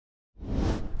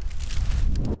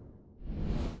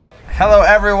Hello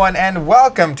everyone and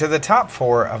welcome to the top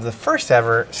 4 of the first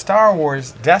ever Star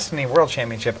Wars Destiny World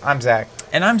Championship. I'm Zach.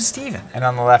 And I'm Steven. And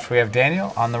on the left we have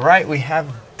Daniel. On the right we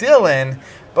have Dylan,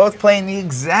 both playing the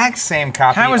exact same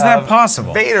copy. How is that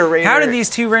possible? Vader Raider. How did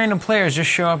these two random players just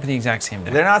show up at the exact same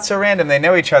day? They're not so random. They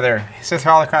know each other. Sith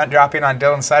Holocron dropping on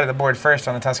Dylan's side of the board first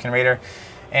on the Tusken Raider.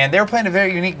 And they were playing a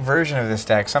very unique version of this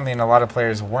deck, something a lot of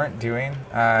players weren't doing.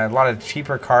 A lot of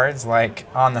cheaper cards like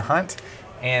On the Hunt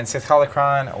and Sith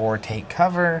Holocron or Take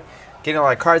Cover, getting a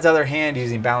lot of cards out of their hand,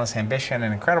 using Balanced Ambition,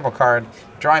 an incredible card,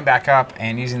 drawing back up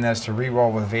and using those to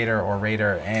reroll with Vader or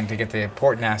Raider and to get the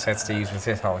important assets to use with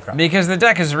Sith Holocron. Because the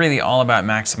deck is really all about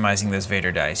maximizing those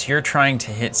Vader dice. You're trying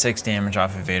to hit 6 damage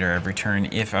off of Vader every turn,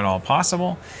 if at all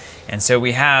possible. And so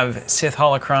we have Sith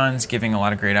Holocrons giving a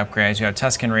lot of great upgrades. We have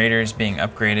Tusken Raiders being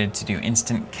upgraded to do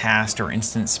instant cast or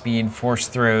instant speed, force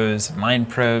throws, mind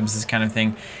probes, this kind of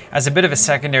thing, as a bit of a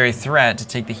secondary threat to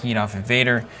take the heat off of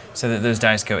Vader so that those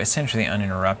dice go essentially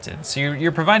uninterrupted. So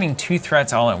you're providing 2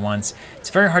 threats all at once.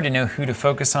 It's very hard to know who to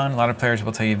focus on. A lot of players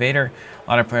will tell you Vader. A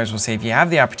lot of players will say if you have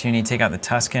the opportunity, take out the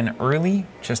Tusken early,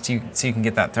 just so you can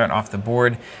get that threat off the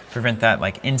board, prevent that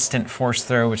like instant force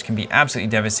throw, which can be absolutely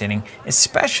devastating,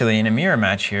 especially in a mirror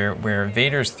match here where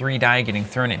Vader's 3 die getting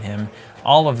thrown at him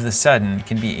all of the sudden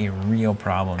can be a real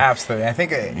problem. Absolutely. I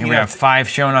think here we have 5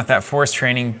 showing off that force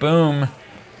training. Boom.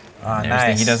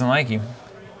 Nice. He doesn't like you.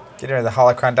 Get rid of the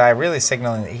Holocron die, really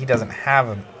signaling that he doesn't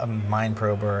have a mind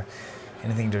probe or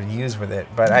anything to use with it.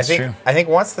 But I think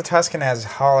once the Tusken has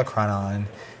Holocron on,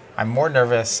 I'm more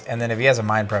nervous. And then if he has a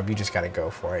mind probe, you just got to go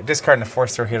for it. Discarding the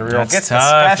force throw here to reroll. Gets the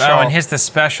special. Oh, and hits the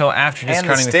special after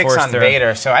discarding the the force sticks on throw.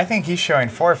 Vader. So I think he's showing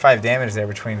 4 or 5 damage there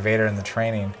between Vader and the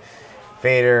training.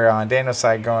 Vader on Daniel's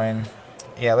side going,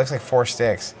 yeah, it looks like 4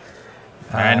 sticks.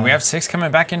 And we have 6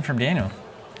 coming back in from Daniel.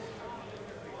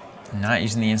 Not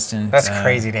using the instant. That's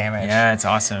crazy damage. Yeah, it's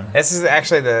awesome. This is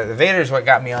actually the Vader's what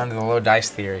got me onto the low dice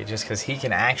theory, just because he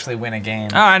can actually win a game.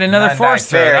 Oh, and another force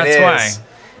throw. That's why.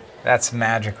 That's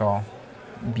magical.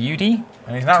 Beauty.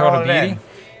 And he's not Total beauty. in.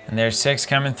 And there's 6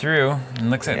 coming through. And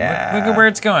look at where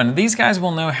it's going. These guys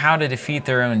will know how to defeat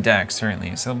their own deck,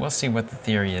 certainly. So we'll see what the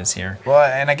theory is here. Well,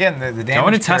 and again, the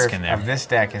damage curve there. of this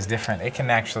deck is different. It can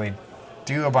actually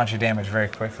do a bunch of damage very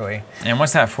quickly. And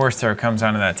once that force throw comes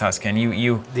onto that Tusken,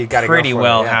 you pretty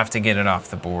well have to get it off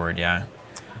the board, yeah.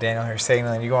 Daniel here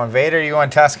signaling, you go on Vader, you go on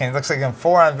Tusken. It looks like I'm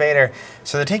 4 on Vader.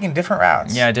 So they're taking different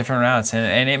routes. Yeah, different routes.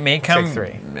 And it may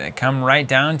come right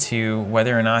down to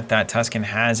whether or not that Tusken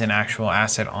has an actual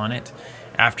asset on it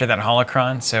after that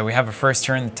Holocron. So we have a first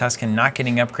turn, the Tusken not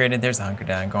getting upgraded. There's the Hunker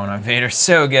Down going on Vader,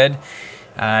 so good.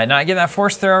 Not getting that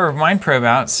force throw or mind probe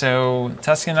out, so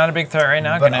Tusken not a big threat right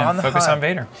now. Gonna focus on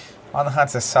Vader. On the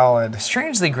Hunt's a solid.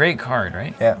 Strangely great card,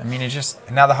 right? Yeah. I mean, it just.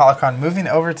 And now the Holocron moving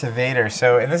over to Vader.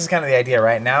 So, and this is kind of the idea,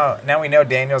 right? Now we know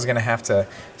Daniel's gonna have to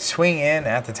swing in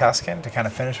at the Tusken to kind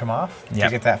of finish him off to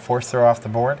get that force throw off the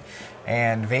board.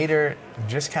 And Vader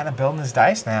just kind of building his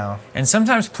dice now. And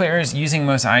sometimes players using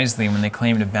Mos Eisley when they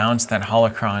claim to bounce that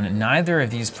Holocron, neither of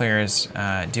these players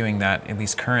doing that, at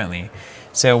least currently.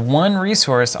 So one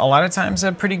resource, a lot of times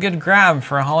a pretty good grab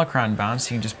for a Holocron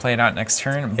bounce. You can just play it out next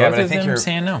turn. Both of them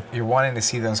saying no. You're wanting to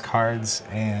see those cards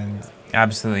and...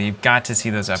 Absolutely, you've got to see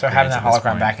those upgrades. So having that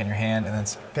Holocron back in your hand and then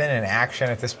spin in action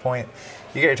at this point,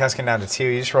 you get your Tusken down to 2,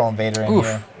 you just roll Vader in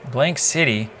here. Blank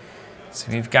City.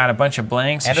 So we've got a bunch of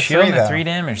blanks. And a showing 3, the 3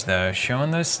 damage though,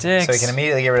 showing those sticks. So you can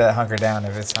immediately get rid of that Hunker Down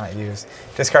if it's not used.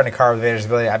 Discarding a card with Vader's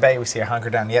ability. I bet we see a Hunker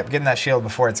Down. Yep, getting that shield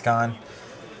before it's gone.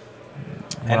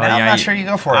 And now I'm not sure you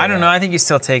go for it. I don't know. I think you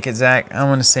still take it, Zach. I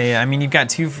want to say. I mean, you've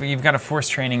got a force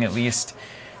training at least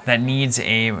that needs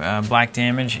a black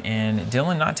damage, and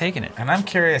Dylan not taking it. And I'm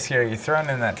curious here. You're throwing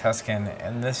in that Tusken,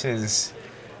 and this is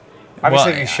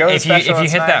obviously if you show the special, if you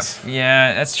hit nice, that,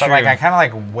 yeah, that's true. But like I kind of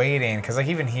like waiting because like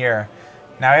even here,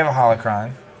 now we have a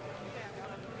Holocron.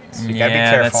 So you gotta be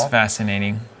careful. That's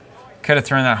fascinating. Could have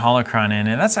thrown that Holocron in,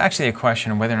 and that's actually a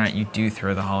question of whether or not you do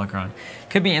throw the Holocron.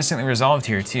 Could be instantly resolved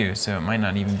here too, so it might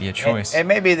not even be a choice. It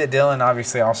may be that Dylan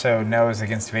obviously also knows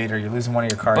against Vader. You're losing one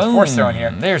of your cards. Boom. Force throw in here.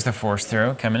 There's the force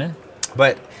throw coming in.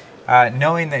 But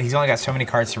knowing that he's only got so many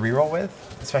cards to reroll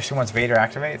with, especially once Vader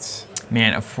activates.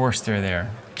 Man, a force throw there.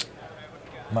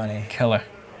 Money. Killer.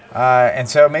 And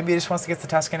so maybe he just wants to get the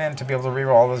Tusken in to be able to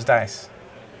reroll all those dice.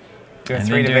 Doing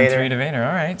 3 to Vader. 3 to Vader.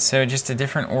 All right. So just a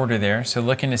different order there. So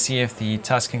looking to see if the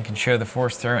Tusken can show the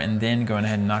force throw and then going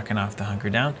ahead and knocking off the Hunker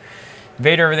Down.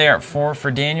 Vader over there at 4 for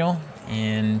Daniel.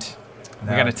 And we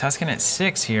got a Tusken at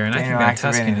 6 here. And Daniel, I think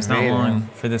that Tusken is not long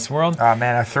for this world. Oh,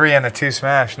 man. A 3 and a 2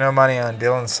 smash. No money on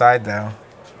Dylan's side, though.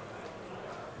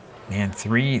 Man,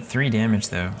 three damage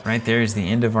though. Right there is the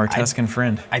end of our Tusken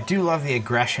friend. I do love the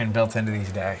aggression built into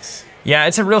these decks. Yeah,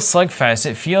 it's a real slugfest.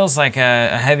 It feels like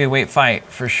a heavyweight fight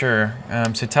for sure.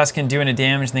 So Tusken doing a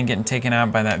damage and then getting taken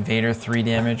out by that Vader 3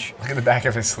 damage. Look at the back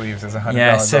of his sleeves. It's $100.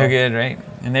 Yeah, so good, right?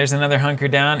 And there's another hunker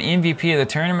down. MVP of the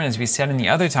tournament, as we said in the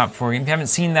other top 4 games. If you haven't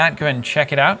seen that, go ahead and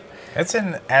check it out. It's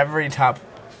in every top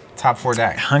 4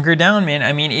 deck. Hunker down, man.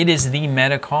 I mean, it is the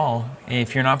meta call.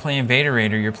 If you're not playing Vader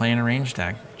Raider, you're playing a range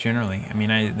deck, generally. I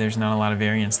mean, there's not a lot of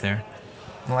variance there.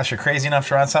 Unless you're crazy enough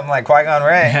to run something like Qui-Gon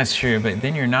Rey. That's true, but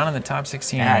then you're not in the top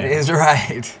 16. That is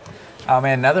right. Oh,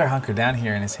 man, another hunker down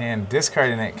here in his hand.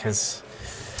 Discarding it because...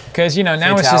 Because, you know,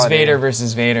 now it's just Vader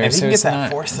versus Vader. If you so can get it's that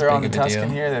not force as throw on big the of a Tusken deal.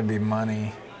 here, that'd be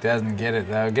money. Doesn't get it,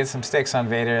 though. Get some sticks on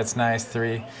Vader. That's nice,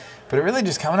 3. But it really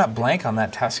just coming up blank on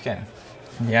that Tusken.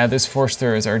 Yeah, those force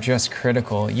throws are just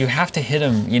critical. You have to hit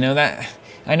them. You know that?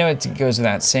 I know it goes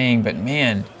without saying, but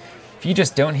man, if you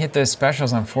just don't hit those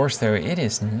specials on force throw, it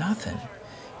is nothing.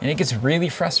 And it gets really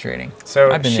frustrating.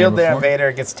 So shield there on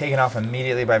Vader gets taken off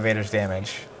immediately by Vader's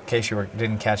damage, in case you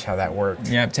didn't catch how that worked.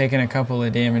 Yep, taking a couple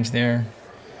of damage there.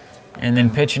 And then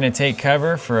pitching to take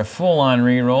cover for a full-on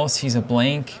reroll. Sees a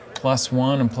blank,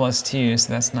 +1 and +2,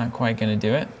 so that's not quite going to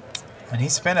do it. And he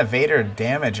spent a Vader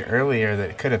damage earlier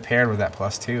that could have paired with that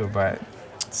 +2, but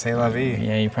c'est la vie.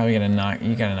 Yeah, you probably gotta knock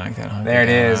that hunker. There it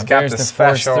is. Got There's the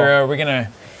force special. throw.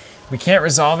 We can't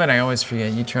resolve it. I always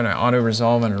forget. You try to auto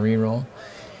resolve on a reroll.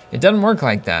 It doesn't work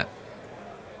like that.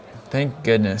 Thank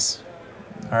goodness.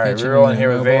 All right, rerolling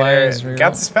here with Vader.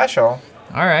 Got the special.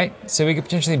 All right, so we could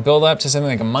potentially build up to something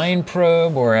like a Mind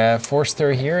Probe or a Force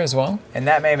Throw here as well. And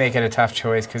that may make it a tough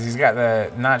choice because he's got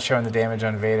the not showing the damage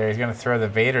on Vader. He's going to throw the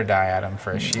Vader die at him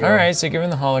for a shield. All right, so give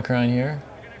him the Holocron here.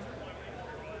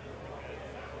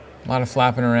 A lot of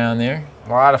flapping around there. A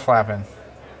lot of flapping.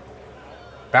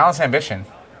 Balance ambition.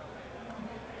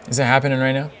 Is it happening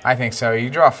right now? I think so. You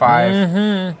draw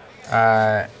 5.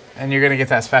 And you're going to get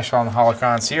that special on the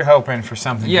Holocron, so you're hoping for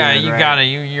something Yeah, good, you right? got it.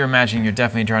 You're imagining you're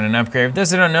definitely drawing an upgrade. For those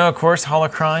that don't know, of course,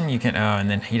 Holocron, you can... Oh, and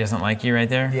then he doesn't like you right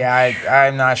there? Yeah,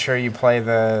 I'm not sure you play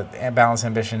the balance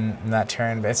ambition in that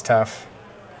turn, but it's tough.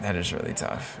 That is really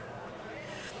tough.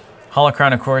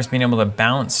 Holocron, of course, being able to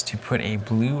bounce to put a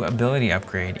blue ability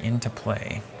upgrade into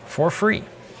play for free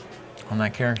on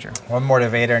that character. One more to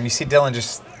Vader, and you see Dylan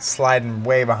just sliding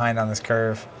way behind on this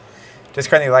curve.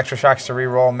 Discarding the Electroshocks to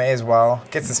reroll, may as well.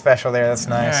 Gets the special there, that's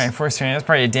nice. All right, force training, that's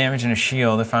probably a damage and a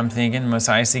shield if I'm thinking. Most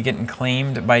Icy getting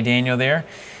claimed by Daniel there.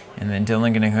 And then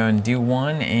Dylan gonna go and do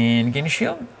 1 and gain a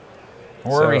shield.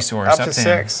 Or a resource, up to him.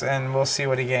 6, and we'll see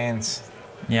what he gains.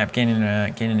 Yep, gaining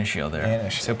a shield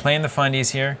there. So playing the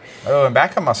fundies here. Oh, and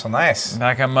backup muscle, nice.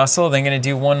 Backup muscle, then gonna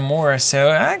do 1 more.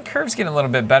 So curve's getting a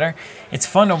little bit better. It's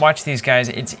fun to watch these guys.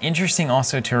 It's interesting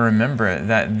also to remember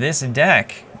that this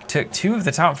deck took 2 of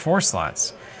the top 4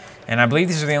 slots. And I believe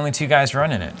these are the only 2 guys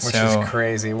running it. Which is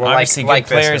crazy. Well, obviously good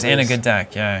players and a good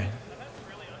deck, yeah.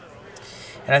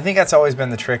 And I think that's always been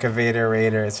the trick of Vader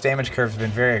Raider. Its damage curve has been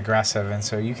very aggressive, and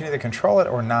so you can either control it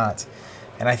or not.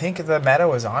 And I think the meta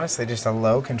was honestly just a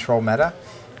low control meta.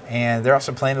 And they're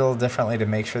also playing it a little differently to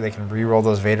make sure they can re-roll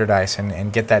those Vader dice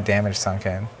and get that damage sunk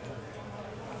in.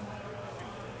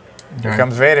 Here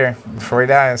comes Vader before he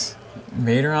dies.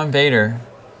 Vader on Vader.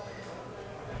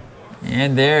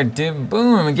 And there,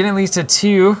 boom, getting at least a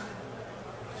 2.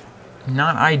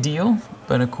 Not ideal,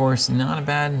 but of course not a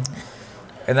bad.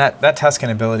 And that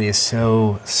Tusken ability is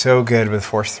so good with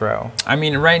Force Throw. I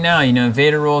mean, right now, you know,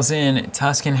 Vader rolls in,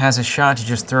 Tusken has a shot to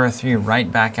just throw a 3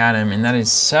 right back at him, and that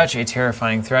is such a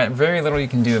terrifying threat. Very little you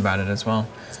can do about it as well.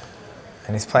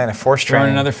 And he's playing a Force Training.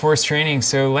 Throwing another Force Training,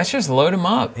 so let's just load him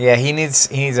up. Yeah, he needs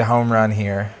a home run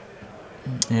here.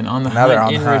 And on the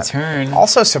hunt in return.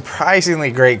 Also,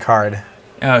 surprisingly great card.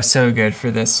 Oh, so good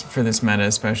for this meta,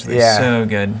 especially. Yeah. So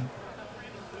good.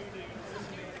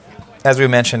 As we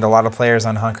mentioned, a lot of players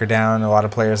on Hunker Down, a lot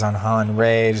of players on Han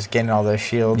Rey, just getting all those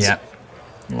shields. Yep.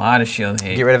 A lot of shield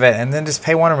hate. Get rid of it, and then just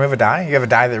pay 1 and remove a die. You have a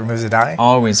die that removes a die.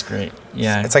 Always great.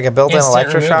 Yeah. It's like a built-in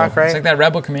electroshock, right? It's like that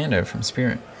Rebel Commando from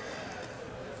Spirit.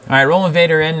 All right, rolling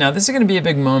Vader in. Now, this is going to be a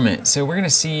big moment. So we're going to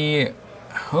see,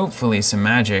 hopefully, some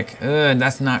magic.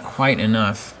 That's not quite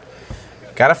enough.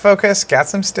 Gotta focus. Got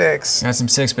some sticks. Got some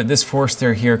 6, but this Force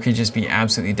Throw here could just be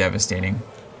absolutely devastating.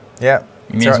 Yep.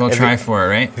 You may as well try for it,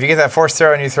 right? If you get that Force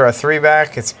Throw and you throw a 3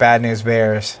 back, it's bad news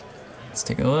bears. Let's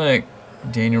take a look.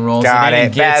 Daniel rolls Got it in,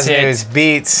 it. gets Bad it. news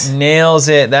beats. Nails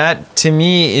it. That, to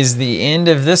me, is the end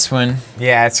of this one.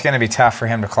 Yeah, it's going to be tough for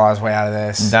him to claw his way out of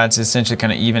this. That's essentially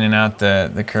kind of evening out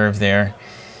the curve there.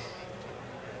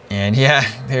 And yeah,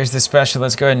 there's the special.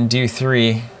 Let's go ahead and do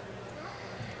 3.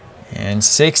 And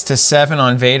 6 to 7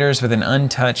 on Vader's with an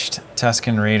untouched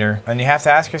Tusken Raider. And you have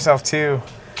to ask yourself, too,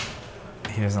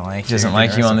 he doesn't like you. He doesn't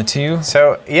like you on the 2.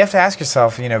 So you have to ask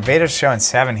yourself, you know, Vader's showing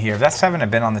 7 here. If that 7 had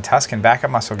been on the Tusken,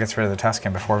 backup muscle gets rid of the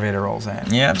Tusken before Vader rolls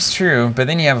in. Yeah, it's true. But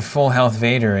then you have a full health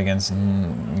Vader against,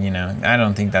 you know, I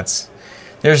don't think that's...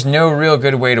 There's no real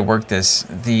good way to work this.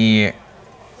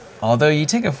 Although you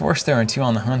take a Force Thrower and 2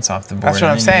 on the hunts off the board. That's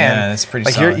what I'm saying. Yeah, that's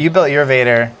pretty solid. You built your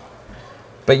Vader.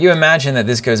 But you imagine that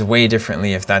this goes way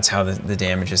differently if that's how the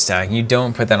damage is stacked. You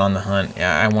don't put that on the hunt.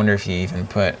 Yeah, I wonder if you even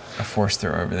put a Force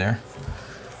Thrower over there.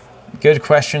 Good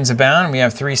questions abound. We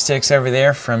have 3 sticks over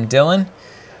there from Dylan.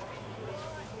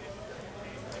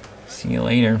 See you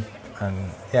later.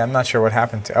 Yeah, I'm not sure what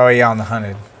happened to... Oh, yeah, on the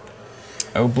hunted.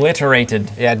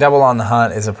 Obliterated. Yeah, double on the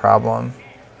hunt is a problem.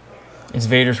 It's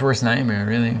Vader's worst nightmare,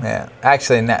 really. Yeah.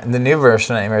 Actually, the new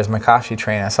version of Nightmare is Makashi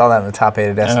Train. I saw that in the top 8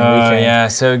 of Destiny Weekend. Oh, weekend. yeah,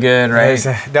 so good, right? There's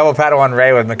a double Padawan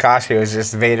Rey with Makashi. It was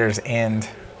just Vader's end.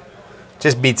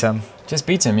 Just beats him. Just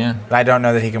beats him, yeah. I don't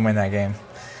know that he can win that game.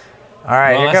 All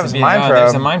right, well, here comes Mind Probe.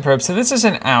 There's a Mind Probe. So this is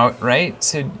an out, right?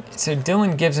 So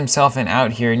Dylan gives himself an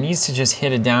out here. He needs to just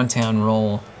hit a downtown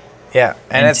roll. Yeah,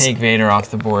 and take Vader off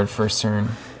the board first turn.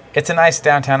 It's a nice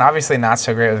downtown. Obviously not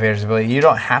so great with Vader's ability. You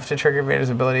don't have to trigger Vader's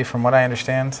ability from what I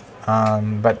understand.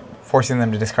 But forcing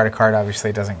them to discard a card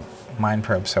obviously doesn't Mind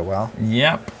Probe so well.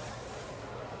 Yep.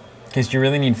 Because you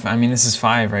really need... I mean, this is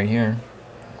 5 right here.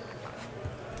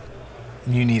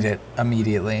 You need it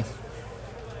immediately.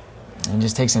 And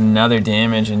just takes another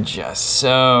damage and just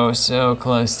so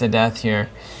close to death here.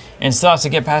 And still has to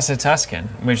get past the Tusken,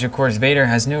 which of course Vader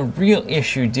has no real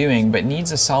issue doing, but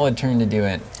needs a solid turn to do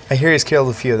it. I hear he's killed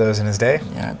a few of those in his day.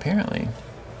 Yeah, apparently.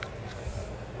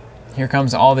 Here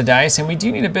comes all the dice, and we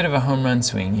do need a bit of a home run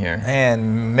swing here.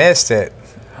 And missed it.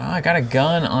 Oh, I got a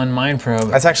gun on Mind Probe.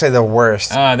 That's actually the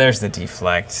worst. Oh, there's the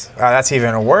deflect. Oh, that's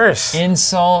even worse.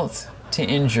 Insult to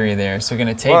injury there. So we're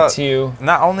going to take 2.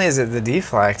 Not only is it the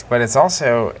deflect, but it's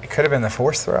also, it could have been the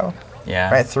Force Throw.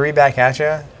 Yeah. Right, 3 back at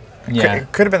you. Yeah.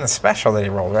 It could have been the special that he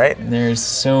rolled, right? There's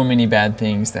so many bad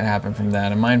things that happen from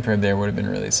that. A Mind Probe there would have been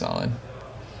really solid.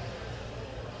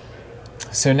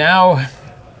 So now...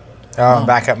 Oh,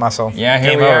 backup muscle. Yeah,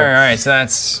 here we are. All right, so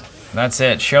that's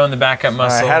it. Showing the backup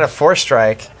muscle. I had a Force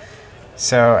Strike,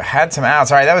 so had some outs.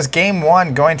 All right, that was game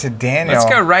 1 going to Daniel. Let's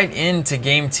go right into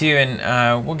game 2,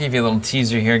 and we'll give you a little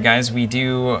teaser here, guys. We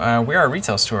are a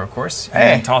retail store, of course,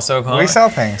 in Tulsa, Oklahoma. We sell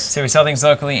things. So we sell things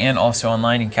locally and also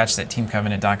online. You can catch that at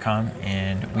teamcovenant.com,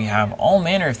 and we have all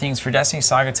manner of things for Destiny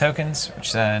Saga tokens, which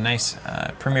is a nice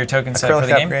premier token set for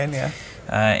the game. Upgrade, yeah.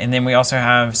 And then we also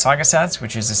have Saga sets,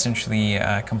 which is essentially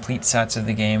complete sets of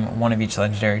the game, 1 of each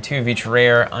legendary, 2 of each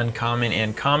rare, uncommon,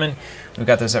 and common. We've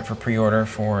got those up for pre-order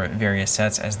for various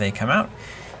sets as they come out.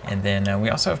 And then we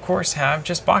also, of course, have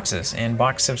just boxes and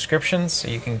box subscriptions, so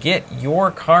you can get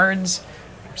your cards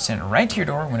sent right to your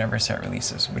door whenever a set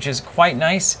releases, which is quite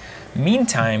nice.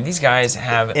 Meantime, these guys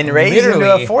have literally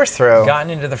into a Force Throw. Gotten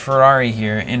into the Ferrari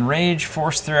here. Enrage,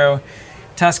 Force Throw,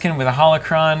 Tusken with a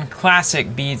Holocron,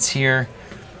 classic beats here.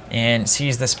 And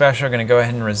sees the special, going to go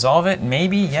ahead and resolve it.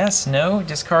 Maybe, yes, no,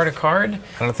 discard a card.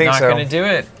 I don't think so. Not going to do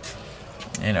it.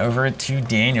 And over to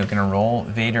Daniel, going to roll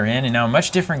Vader in. And now a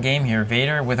much different game here.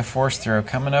 Vader with a Force Throw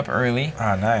coming up early.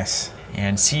 Oh, nice.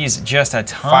 And sees just a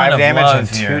ton 5 of damage love and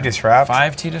here. 2 disrupt.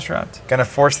 5, 2 disrupt. Going to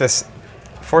force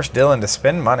Dylan to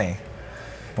spend money.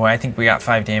 Boy, I think we got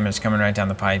 5 damage coming right down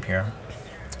the pipe here.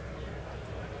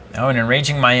 Oh, and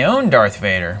enraging my own Darth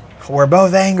Vader. We're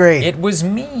both angry. It was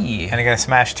me. And you're going to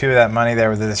smash 2 of that money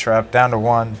there with the disrupt, down to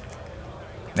 1.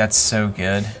 That's so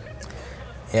good.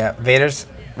 Yeah, Vader's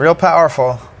real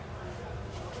powerful.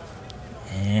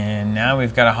 And now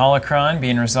we've got a Holocron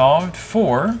being resolved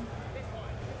for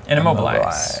an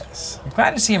Immobilize. I'm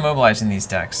glad to see Immobilize in these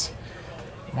decks.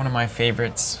 One of my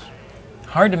favorites.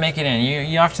 Hard to make it in.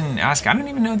 You often ask, I don't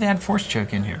even know they had Force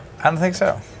Choke in here. I don't think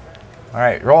so. All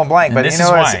right, rolling blank, but this you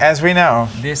know, is why. as we know.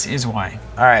 This is why.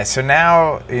 All right, so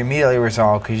now you immediately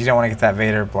resolve because you don't want to get that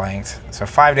Vader blanked. So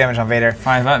 5 damage on Vader.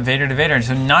 5 up, Vader to Vader.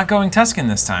 So not going Tusken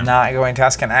this time. Not going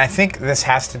Tusken. And I think this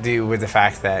has to do with the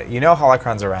fact that you know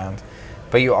Holocron's around,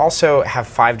 but you also have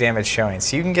 5 damage showing.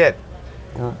 So you can get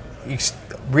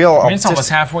real... I mean, it's almost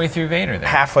halfway through Vader there.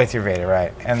 Halfway through Vader,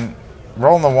 right. And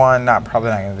rolling the 1, probably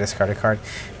not going to discard a card.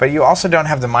 But you also don't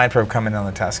have the Mind Probe coming on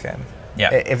the Tusken.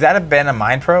 Yeah. If that had been a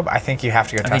Mind Probe, I think you have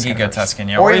to go Tusken. I think you go Tusken,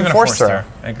 yeah. Or even a Force Throw.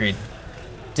 Agreed.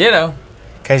 Ditto.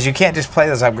 Because you can't just play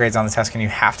those upgrades on the Tusken. You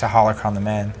have to Holocron them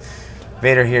in.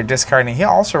 Vader here discarding. He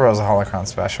also rolls a Holocron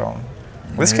special.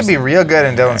 This could be real good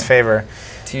in Dylan's favor.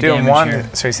 2 Doing damage 1, here.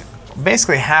 so he's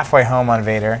basically halfway home on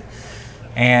Vader.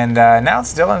 And now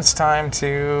it's Dylan's time to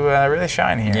really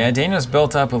shine here. Yeah, Daniel's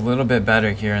built up a little bit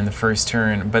better here in the first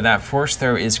turn, but that force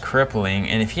throw is crippling.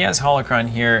 And if he has Holocron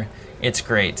here, it's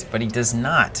great. But he does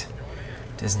not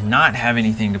have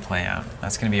anything to play out.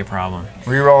 That's going to be a problem.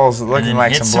 Rerolls looking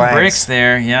like some blanks. Bricks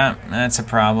there. Yeah, that's a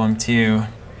problem too.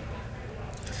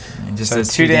 And just so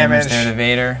those 2 damage there to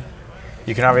Vader.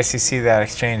 You can obviously see that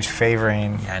exchange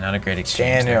favoring not a great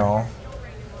exchange Daniel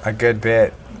a good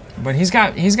bit. But he's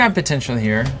got potential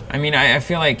here. I mean, I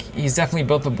feel like he's definitely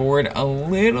built the board a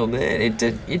little bit.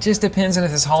 It just depends on if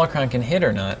this Holocron can hit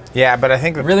or not. Yeah, but I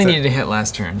think really needed to hit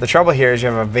last turn. The trouble here is you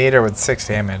have a Vader with 6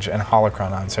 damage and a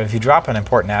Holocron on. So if you drop an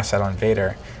important asset on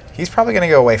Vader, he's probably going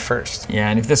to go away first. Yeah,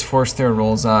 and if this force throw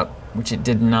rolls up, which it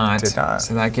did not,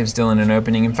 so that gives Dylan an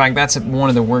opening. In fact, that's one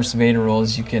of the worst Vader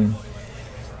rolls you can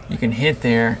hit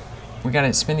there. We got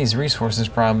to spend these resources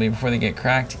probably before they get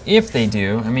cracked. If they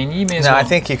do, I mean, you may as well. No, I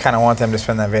think you kind of want them to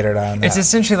spend that Vader die on that. It's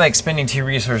essentially like spending 2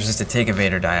 resources to take a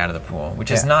Vader die out of the pool, which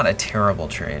is not a terrible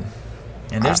trade.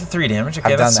 And there's the 3 damage.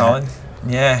 Okay, that's solid.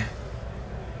 Yeah.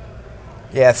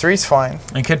 Yeah, 3's fine.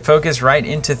 And could focus right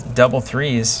into double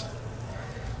 3s.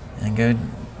 And go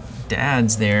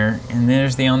dads there. And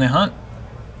there's the on the hunt.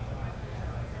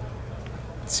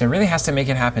 So it really has to make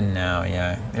it happen now.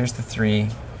 Yeah, there's the 3.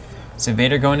 So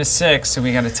Vader going to 6, so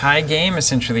we got a tie game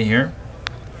essentially here.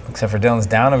 Except for Dylan's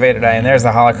down a Vader die, and there's the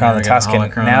Holocron, the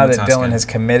Tusken. Now that Dylan has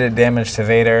committed damage to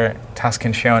Vader,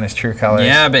 Tusken showing his true colors.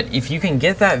 Yeah, but if you can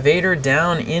get that Vader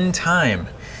down in time,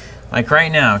 like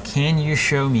right now, can you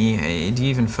show me, do you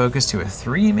even focus to a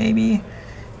 3 maybe?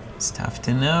 It's tough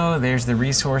to know. There's the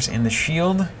resource and the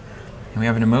shield. And we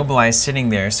have an immobilized sitting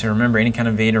there, so remember any kind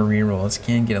of Vader rerolls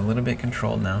can get a little bit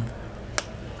controlled now.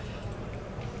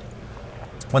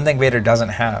 One thing Vader doesn't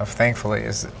have, thankfully,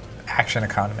 is action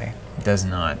economy. Does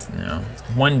not, no.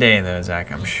 One day, though, Zach,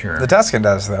 I'm sure. The Tusken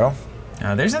does, though.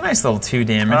 There's a nice little 2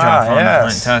 damage off on the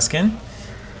Hunt Tusken.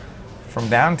 From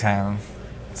downtown.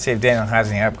 Let's see if Daniel has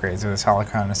any upgrades with his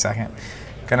Holocron in a second.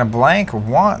 Gonna blank the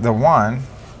 1.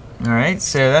 All right,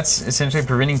 so that's essentially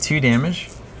preventing 2 damage.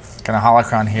 Gonna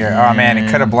Holocron here. And oh, man,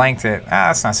 he could have blanked it.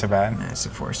 That's not so bad. That's a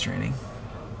force training.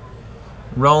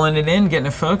 Rolling it in, getting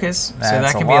a focus. So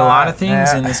that can be a lot of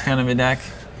things in this kind of a deck.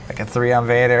 Like a 3 on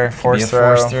Vader, force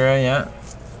throw. Force throw, yeah.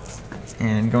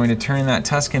 And going to turn that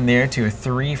Tusken there to a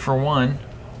 3 for 1.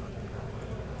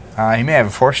 He may have a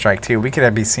force strike too. We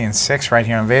could be seeing 6 right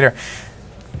here on Vader.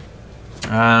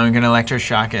 I'm gonna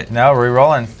electroshock it. No,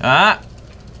 re-rolling.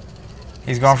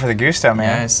 He's going for the Gusto,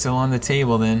 man. Yeah, it's still on the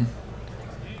table then.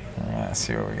 Yeah, let's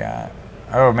see what we got.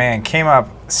 Oh man, came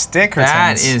up Stickertons.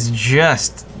 That is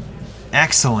just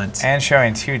excellent. And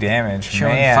showing 2 damage.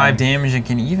 Showing 5 damage and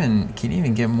can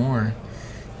even get more.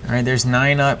 All right, there's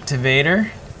 9 up to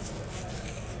Vader.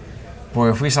 Boy,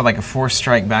 if we saw like a 4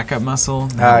 strike backup muscle,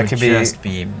 that would just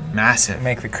be massive.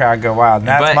 Make the crowd go wild.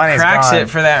 But cracks it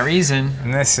for that reason.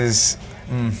 And this is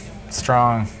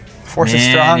strong. Force is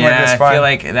strong with this fight. I feel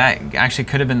like that actually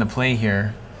could have been the play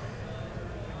here.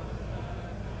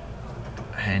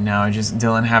 And now just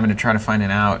Dylan having to try to find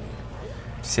an out.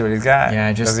 See what he's got.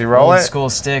 Yeah, just does he roll old school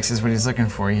sticks is what he's looking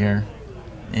for here.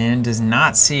 And does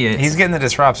not see it. He's getting the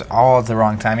disrupts all at the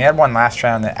wrong time. He had one last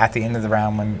round at the end of the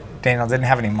round when Daniel didn't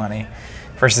have any money.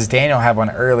 Versus Daniel had one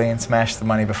early and smashed the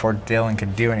money before Dylan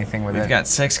could do anything with it. We've got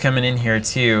 6 coming in here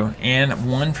too.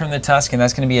 And 1 from the Tusken.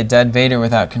 That's going to be a dead Vader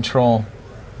without control.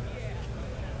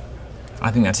 I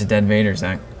think that's a dead Vader,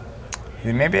 Zach.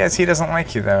 Maybe as he doesn't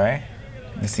like you though, eh?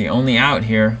 It's the only out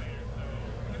here.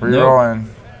 Rerolling.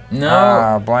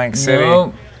 No. Blank City.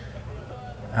 Oh,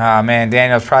 man,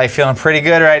 Daniel's probably feeling pretty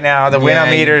good right now. The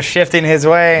win-o-meter is shifting his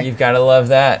way. You've got to love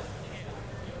that.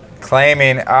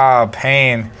 Claiming,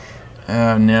 pain.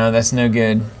 Oh, no, that's no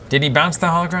good. Did he bounce the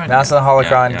Holocron? Bouncing the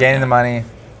Holocron, gaining the money.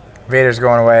 Vader's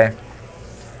going away.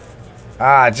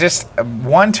 Just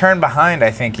 1 turn behind,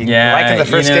 I think. Like in the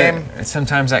first game.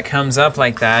 Sometimes that comes up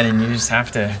like that, and you just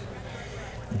have to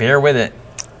bear with it.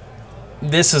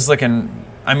 This is looking...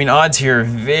 I mean, odds here are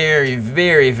very,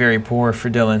 very, very poor for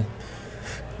Dylan.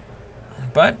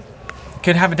 But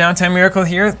could have a downtime miracle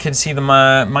here. Could see the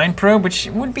Mind Probe, which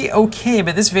would be okay,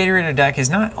 but this Vader deck is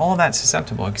not all that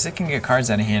susceptible because it can get cards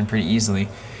out of hand pretty easily.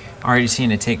 Already seeing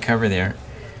it take cover there.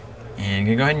 And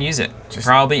gonna go ahead and use it. Just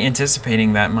probably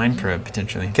anticipating that Mind Probe,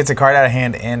 potentially. Gets a card out of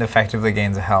hand and effectively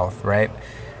gains a health, right?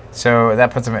 So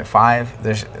that puts him at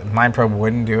 5. Mind Probe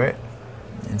wouldn't do it.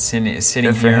 And sitting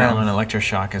here on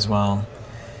Electroshock as well.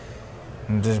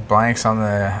 And just blanks on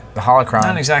the Holocron.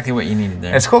 Not exactly what you needed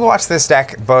there. It's cool to watch this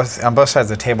deck on both sides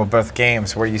of the table, both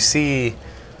games, where you see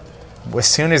as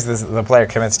soon as the player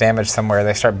commits damage somewhere,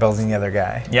 they start building the other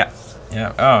guy. Yeah.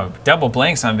 Yeah. Oh, double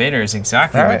blanks on Vader is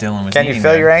exactly what Dylan was Can you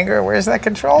feel your anger? Where's that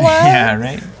control at? Yeah,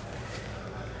 right.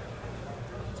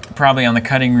 Probably on the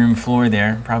cutting room floor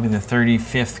there. Probably the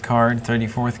 35th card,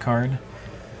 34th card.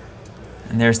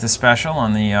 And there's the special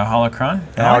on the Holocron.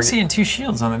 I like seeing 2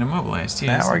 shields on it immobilized too.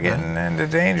 Now we're getting into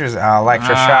dangers. Oh,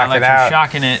 electroshock it out.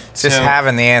 Shocking it. Just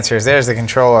having the answers. There's the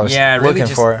control I was looking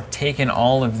for. Taking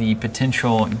all of the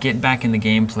potential get back in the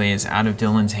game plays out of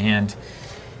Dylan's hand.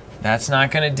 That's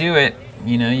not going to do it.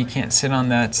 You know, you can't sit on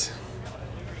that.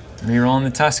 Rerolling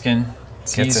the Tuscan.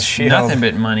 Gets a shield. Nothing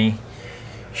but money.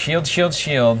 Shield, shield,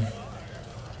 shield.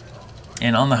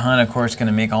 And on the hunt, of course, going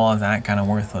to make all of that kind of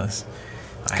worthless.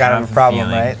 Kind of a problem,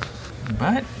 right?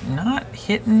 But not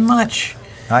hitting much.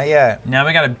 Not yet. Now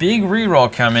we got a big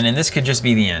reroll coming, and this could just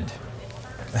be the end.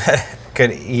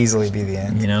 Could easily be the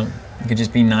end. You know, it could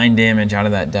just be 9 damage out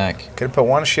of that deck. Could have put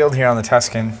 1 shield here on the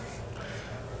Tuscan.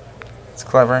 It's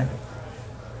clever.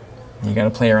 You got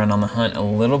to play around on the hunt a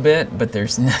little bit, but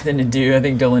there's nothing to do. I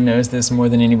think Dylan knows this more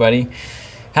than anybody.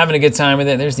 Having a good time with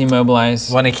it. There's the immobilize.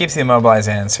 When he keeps the immobilize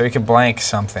in, so he could blank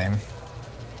something.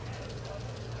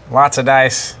 Lots of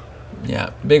dice. Yeah,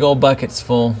 big old buckets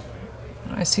full.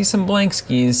 I see some blank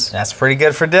skis. That's pretty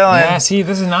good for Dylan. Yeah, see,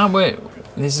 this is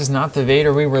not the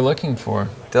Vader we were looking for.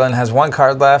 Dylan has 1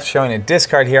 card left, showing a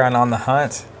discard here on the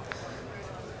hunt.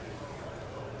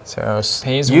 So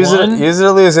use it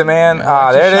or lose it, man.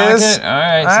 Ah, there it is. All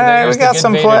right, so there we got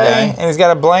some play, and he's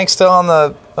got a blank still on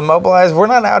the immobilize. We're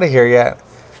not out of here yet.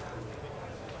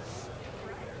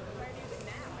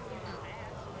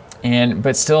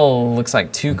 But still looks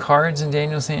like 2 cards in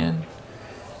Daniel's hand.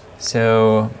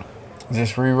 So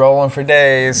just re-rolling for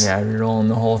days. Yeah, re-rolling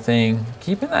the whole thing.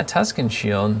 Keeping that Tuscan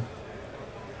shield.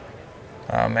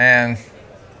 Oh man.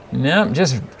 Nope,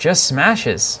 just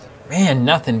smashes. Man,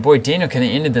 nothing. Boy, Daniel could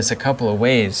have ended this a couple of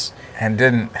ways. And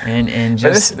didn't. And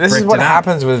just this is what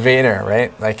happens with Vader,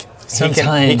 right? Like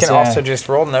sometimes he can also just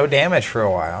roll no damage for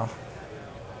a while.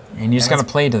 And you just gotta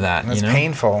play to that. It's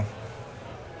painful.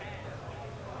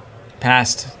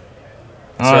 Passed.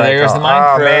 Oh, there goes the mind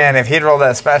probe. Oh man, if he'd rolled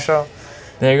that special.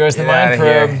 There goes the mind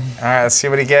probe. All right, let's see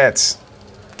what he gets.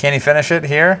 Can he finish it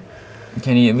here?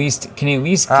 Can he at least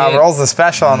get... rolls the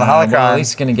special on the Holocron. Well, at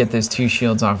least gonna get those 2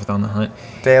 shields off with on the hunt.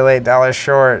 Day late, dollar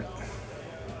short.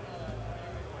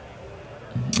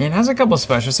 And has a couple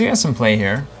specials, so he has some play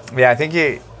here. Yeah, I think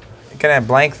you're gonna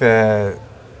blank the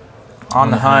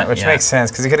on the hunt, which makes sense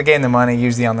because he could have gained the money,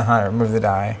 used the on the hunt, remove the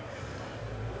die.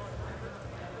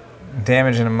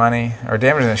 Damage in the money, or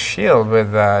damage in the shield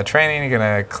with training. You're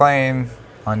gonna claim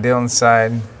on Dylan's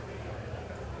side.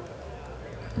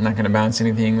 Not gonna bounce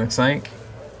anything, looks like.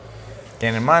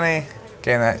 Gaining money,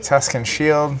 gain that Tuscan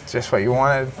shield, just what you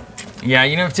wanted. Yeah,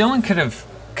 you know, if Dylan could have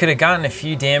gotten a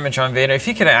few damage on Vader, if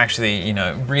he could have actually, you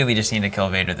know, really just need to kill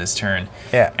Vader this turn.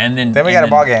 Yeah. And then we got a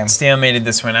ball game. Stalemated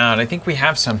this one out. I think we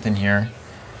have something here.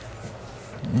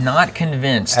 Not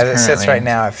convinced. As it sits right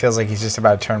now, it feels like he's just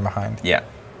about to turn behind. Yeah.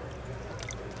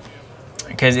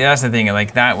 Because that's the thing,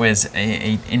 like that was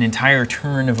an entire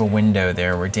turn of a window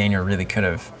there where Daniel really could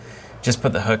have just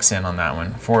put the hooks in on that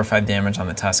one. 4 or 5 damage on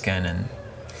the Tuscan and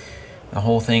the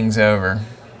whole thing's over.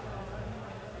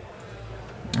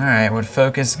 All right, would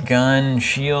focus, gun,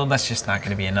 shield, that's just not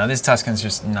gonna be enough. This Tuscan's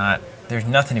just not, there's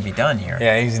nothing to be done here.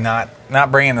 Yeah, he's not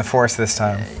bringing the force this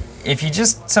time. If you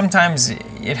just, sometimes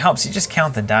it helps, you just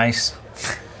count the dice.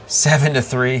 7 to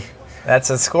 3.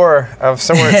 That's a score of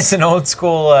sorts. It's an old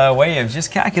school way of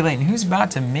just calculating who's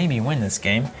about to maybe win this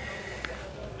game.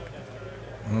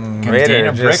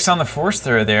 Daniel bricks on the force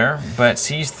throw there, but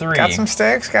sees 3. Got some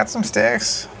sticks,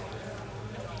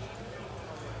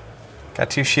 Got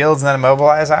 2 shields and then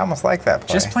immobilize. I almost like that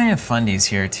play. Just playing fundies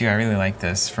here too. I really like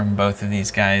this from both of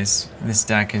these guys. This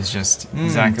deck is just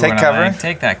exactly what I like.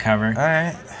 Take that cover. All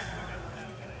right.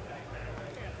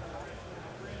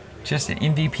 Just an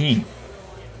MVP.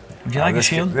 Would you like a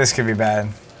shield? This could be bad.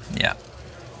 Yeah.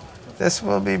 This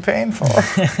will be painful.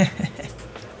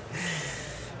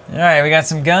 All right, we got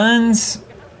some guns.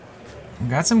 We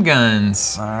got some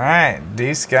guns. All right,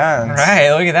 these guns. All right,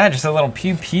 look at that. Just a little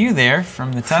pew-pew there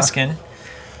from the Tuscan.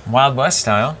 Wild West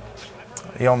style.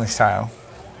 The only style.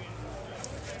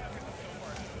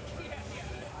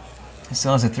 It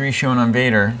still has a 3 showing on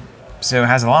Vader, so it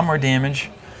has a lot more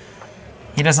damage.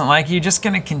 He doesn't like you. Just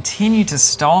going to continue to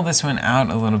stall this one out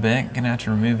a little bit. Going to have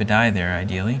to remove a die there,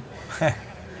 ideally.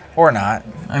 Or not.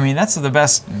 I mean, that's the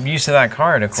best use of that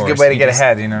card, of course. It's a good way to get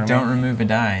ahead, you know what I mean? Don't remove a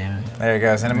die. Yeah. There it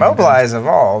goes. And immobilize of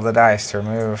all the dice to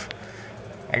remove.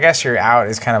 I guess your out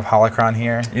is kind of Holocron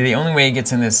here. The only way he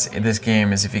gets in this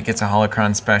game is if he gets a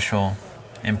Holocron special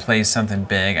and plays something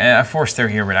big. A force throw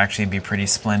here would actually be pretty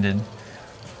splendid.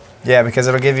 Yeah, because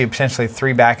it'll give you potentially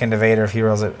 3 back into Vader if he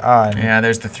rolls it on. Yeah,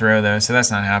 there's the throw, though, so that's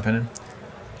not happening.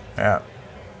 Yeah.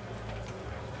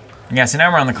 Yeah, so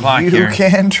now we're on the clock here. You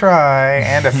can try.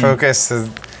 And a focus.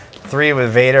 3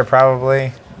 with Vader,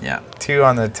 probably. Yeah. 2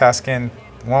 on the Tusken.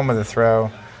 1 with a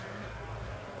throw.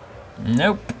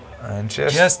 Nope. And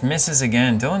just misses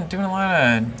again. Dylan doing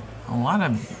a lot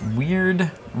of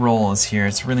weird rolls here.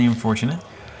 It's really unfortunate.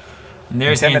 And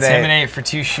there's the Intimidate for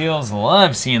 2 shields.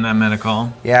 Love seeing that meta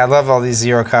call. Yeah, I love all these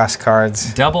 0-cost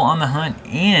cards. Double on the hunt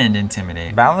and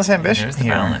Intimidate. Boundless Ambition. There's the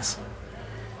Boundless.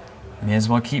 May as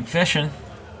well keep fishing.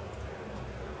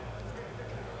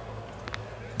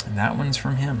 And that one's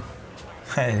from him.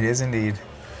 It is indeed.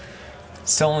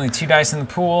 Still only 2 dice in the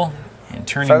pool. And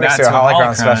turning Focus that to a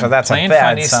Holocron special. That's playing a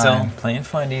bad fundies sign. still. Playing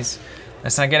fundies.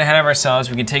 Let's not get ahead of ourselves.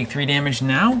 We can take 3 damage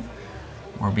now,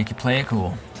 or we could play it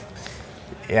cool.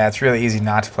 Yeah, it's really easy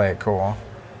not to play it cool.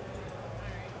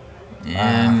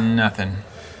 And nothing.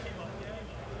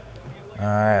 All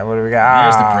right, what do we got?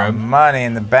 There's the probe. Money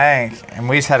in the bank. And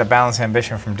we just had a Boundless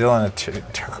Ambition from Dylan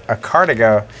a card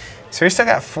ago. So we still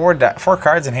got 4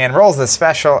 cards in hand. Rolls the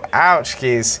special. Ouch,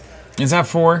 geez. Is that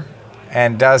 4?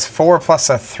 And does 4 plus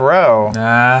a throw.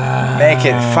 Make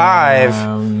it 5.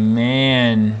 Oh,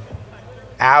 man.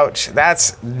 Ouch.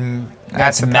 That's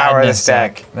the power of this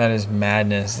deck. That is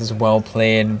madness. This is well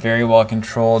played, very well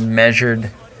controlled,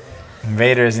 measured.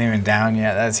 Vader isn't even down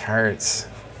yet. That hurts.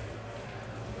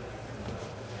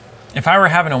 If I were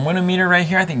having a win-o-meter right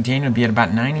here, I think Daniel would be at about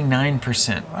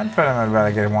 99%. I'd put him at about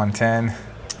a good 110.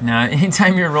 Now,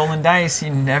 anytime you're rolling dice, you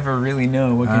never really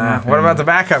know what can happen. What about the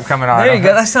backup coming on? There you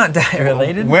go. That's not die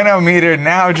related. Win-o-meter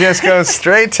now just goes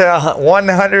straight to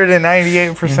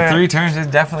 198%. 3 turns is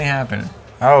definitely happening.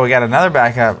 Oh, we got another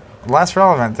backup. Less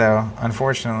relevant, though,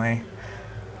 unfortunately.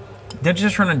 Did you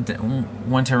just want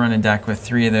to run a deck with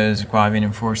 3 of those Guavian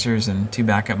Enforcers and 2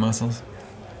 backup muscles?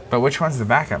 But which one's the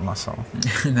backup muscle?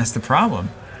 That's the problem.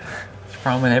 It's the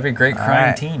problem with every great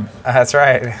crime team. That's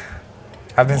right.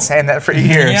 I've been saying that for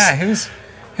years. Yeah,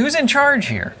 who's in charge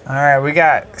here? All right, we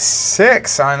got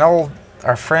 6 on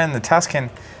our friend the Tusken.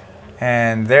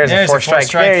 And there's a 4-strike.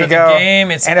 There you go. The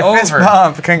game. It's and a over. fist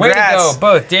bump. Congrats. Way to go,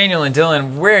 both Daniel and Dylan.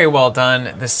 Very well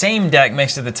done. The same deck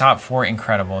makes it the top 4.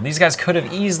 Incredible. These guys could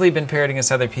have easily been paired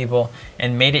against other people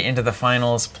and made it into the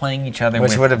finals, playing each other.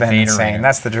 Which would have been Vader insane. Raider.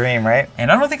 That's the dream, right?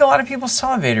 And I don't think a lot of people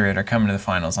saw Vader Raider coming to the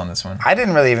finals on this one. I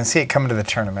didn't really even see it coming to the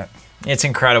tournament. It's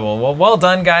incredible. Well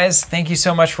done, guys. Thank you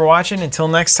so much for watching. Until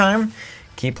next time,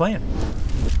 keep playing.